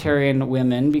 vegetarian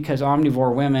women, because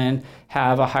omnivore women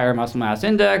have a higher muscle mass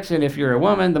index, and if you're a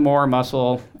woman, the more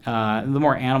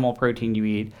animal protein you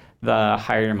eat, the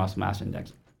higher your muscle mass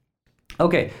index.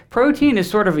 Okay, protein is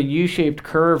sort of a U-shaped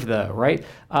curve though, right?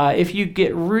 If you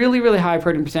get really, really high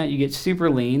protein percent, you get super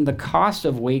lean. The cost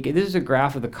of weight, this is a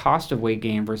graph of the cost of weight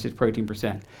gain versus protein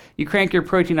percent. You crank your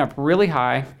protein up really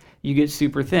high, you get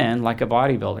super thin like a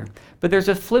bodybuilder. But there's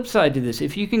a flip side to this.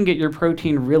 If you can get your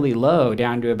protein really low,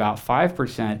 down to about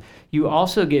 5%, you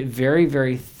also get very,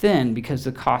 very thin because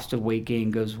the cost of weight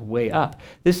gain goes way up.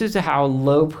 This is how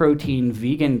low protein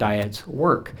vegan diets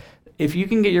work. If you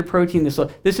can get your protein this low,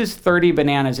 this is 30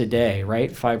 bananas a day, right?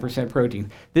 5%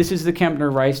 protein. This is the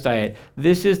Kempner rice diet.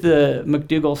 This is the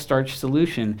McDougall starch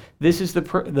solution. This is the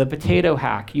potato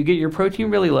hack. You get your protein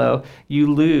really low,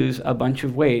 you lose a bunch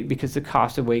of weight because the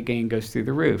cost of weight gain goes through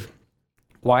the roof.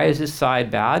 Why is this side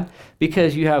bad?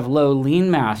 Because you have low lean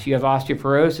mass, you have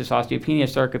osteoporosis, osteopenia,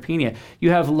 sarcopenia.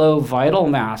 You have low vital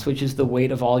mass, which is the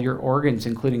weight of all your organs,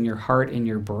 including your heart and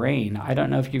your brain. I don't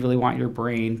know if you really want your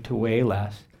brain to weigh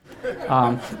less.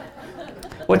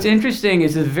 What's interesting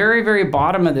is the very, very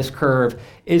bottom of this curve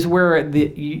is where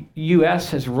the U.S.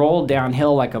 has rolled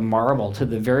downhill like a marble to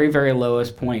the very, very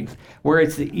lowest point, where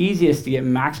it's the easiest to get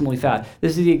maximally fat.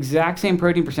 This is the exact same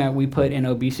protein percent we put in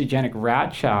obesogenic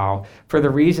rat chow for the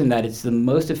reason that it's the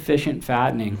most efficient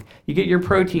fattening. You get your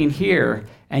protein here,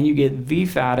 and you get the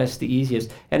fattest, the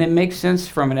easiest. And it makes sense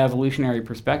from an evolutionary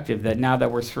perspective that now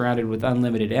that we're surrounded with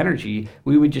unlimited energy,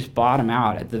 we would just bottom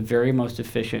out at the very most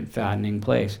efficient fattening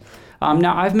place.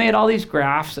 Now, I've made all these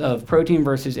graphs of protein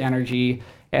versus energy,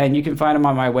 and you can find them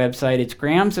on my website. It's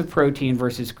grams of protein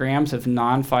versus grams of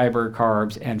non-fiber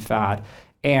carbs and fat.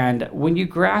 And when you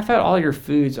graph out all your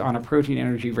foods on a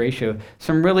protein-energy ratio,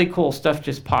 some really cool stuff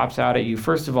just pops out at you.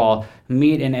 First of all,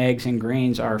 meat and eggs and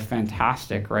grains are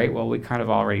fantastic, right? Well, we kind of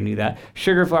already knew that.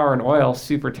 Sugar, flour, and oil,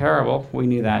 super terrible. We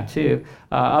knew that too.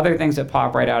 Other things that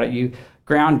pop right out at you.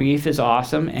 Ground beef is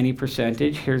awesome, any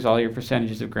percentage. Here's all your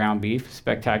percentages of ground beef,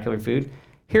 spectacular food.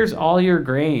 Here's all your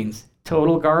grains,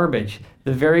 total garbage.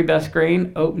 The very best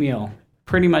grain, oatmeal,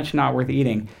 pretty much not worth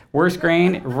eating. Worst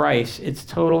grain, rice, it's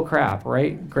total crap,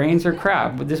 right? Grains are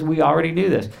crap, but we already knew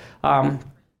this.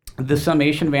 The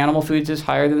summation of animal foods is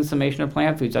higher than the summation of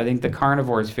plant foods. I think the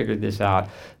carnivores figured this out.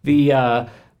 The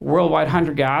worldwide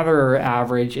hunter-gatherer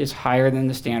average is higher than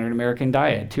the standard American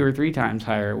diet, 2 or 3 times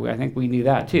higher. I think we knew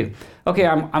that too. Okay,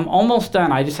 I'm almost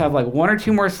done. I just have like 1 or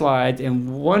 2 more slides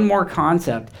and one more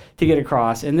concept to get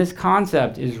across. And this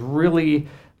concept is really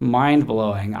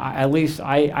mind-blowing. At least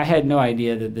I had no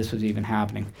idea that this was even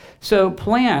happening. So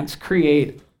plants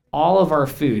create all of our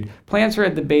food. Plants are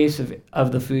at the base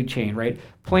of the food chain, right?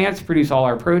 Plants produce all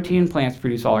our protein, plants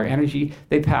produce all our energy.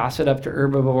 They pass it up to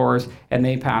herbivores, and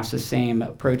they pass the same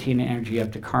protein and energy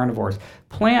up to carnivores.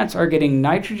 Plants are getting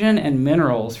nitrogen and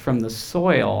minerals from the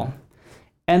soil,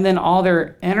 and then all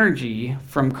their energy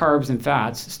from carbs and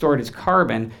fats stored as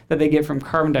carbon that they get from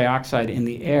carbon dioxide in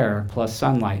the air plus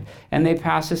sunlight. And they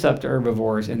pass this up to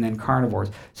herbivores and then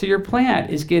carnivores. So your plant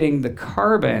is getting the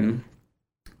carbon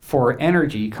for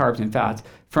energy, carbs and fats,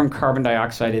 from carbon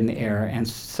dioxide in the air and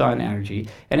sun energy.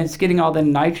 And it's getting all the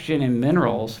nitrogen and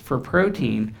minerals for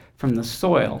protein from the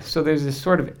soil. So there's this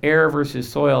sort of air versus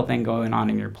soil thing going on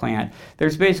in your plant.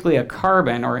 There's basically a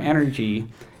carbon or energy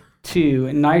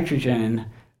to nitrogen,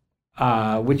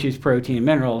 which is protein and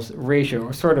minerals ratio,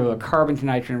 or sort of a carbon to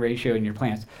nitrogen ratio in your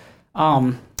plants.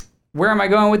 Where am I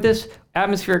going with this?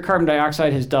 Atmospheric carbon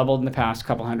dioxide has doubled in the past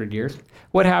couple hundred years.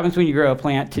 What happens when you grow a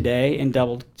plant today and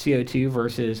doubled CO2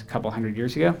 versus a couple hundred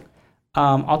years ago?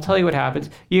 I'll tell you what happens.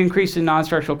 You increase the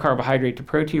non-structural carbohydrate to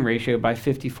protein ratio by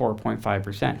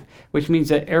 54.5%, which means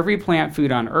that every plant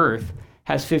food on Earth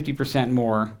has 50%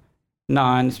 more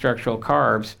non-structural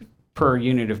carbs per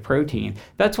unit of protein.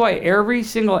 That's why every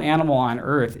single animal on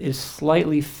Earth is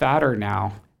slightly fatter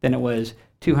now than it was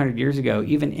 200 years ago.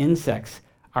 Even insects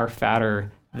are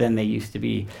fatter than they used to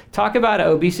be. Talk about an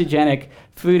obesogenic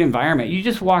food environment. You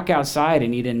just walk outside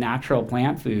and eat a natural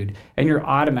plant food, and you're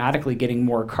automatically getting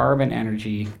more carbon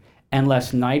energy and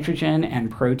less nitrogen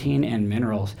and protein and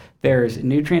minerals. There's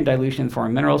nutrient dilution for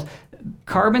minerals.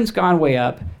 Carbon's gone way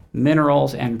up.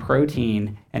 Minerals and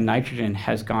protein and nitrogen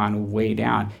has gone way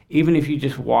down, even if you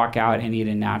just walk out and eat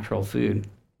a natural food.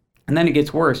 And then it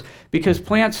gets worse because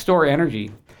plants store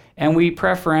energy. And we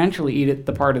preferentially eat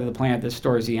the part of the plant that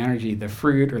stores the energy, the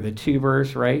fruit or the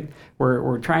tubers, right?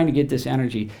 We're trying to get this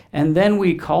energy. And then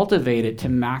we cultivate it to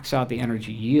max out the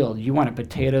energy yield. You want a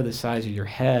potato the size of your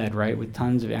head, right, with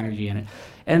tons of energy in it.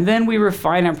 And then we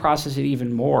refine and process it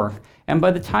even more. And by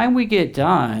the time we get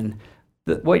done,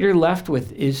 what you're left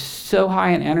with is so high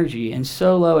in energy and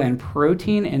so low in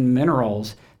protein and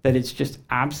minerals that it's just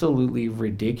absolutely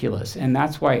ridiculous. And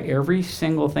that's why every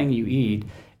single thing you eat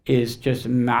is just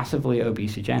massively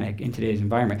obesogenic in today's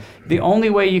environment. The only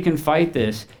way you can fight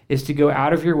this is to go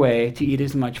out of your way to eat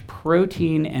as much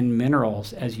protein and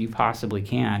minerals as you possibly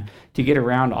can to get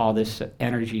around all this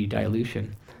energy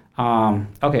dilution.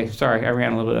 Okay, sorry, I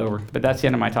ran a little bit over, but that's the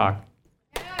end of my talk.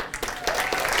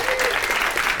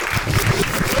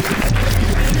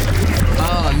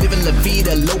 Living La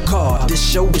Vida Low-Carb, this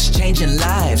show is changing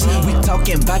lives. We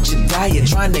talking about your diet,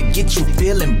 trying to get you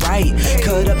feeling right.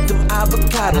 Cut up them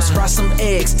avocados, fry some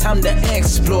eggs, time to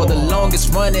explore the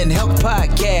longest running health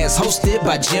podcast, hosted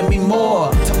by Jimmy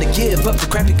Moore. Time to give up the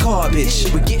crappy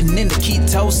garbage, we're getting into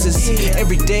ketosis.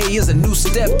 Every day is a new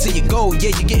step to your goal,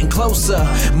 yeah, you're getting closer.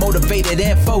 Motivated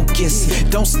and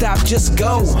focused, don't stop, just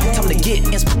go. Time to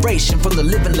get inspiration from the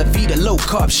Living La Vida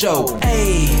Low-Carb Show.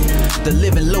 Hey, the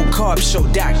Living Low-Carb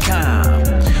Show.com.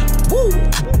 Woo!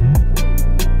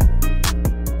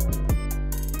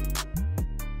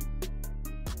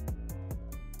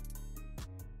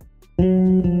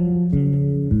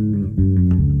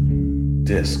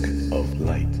 Disc of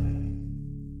light.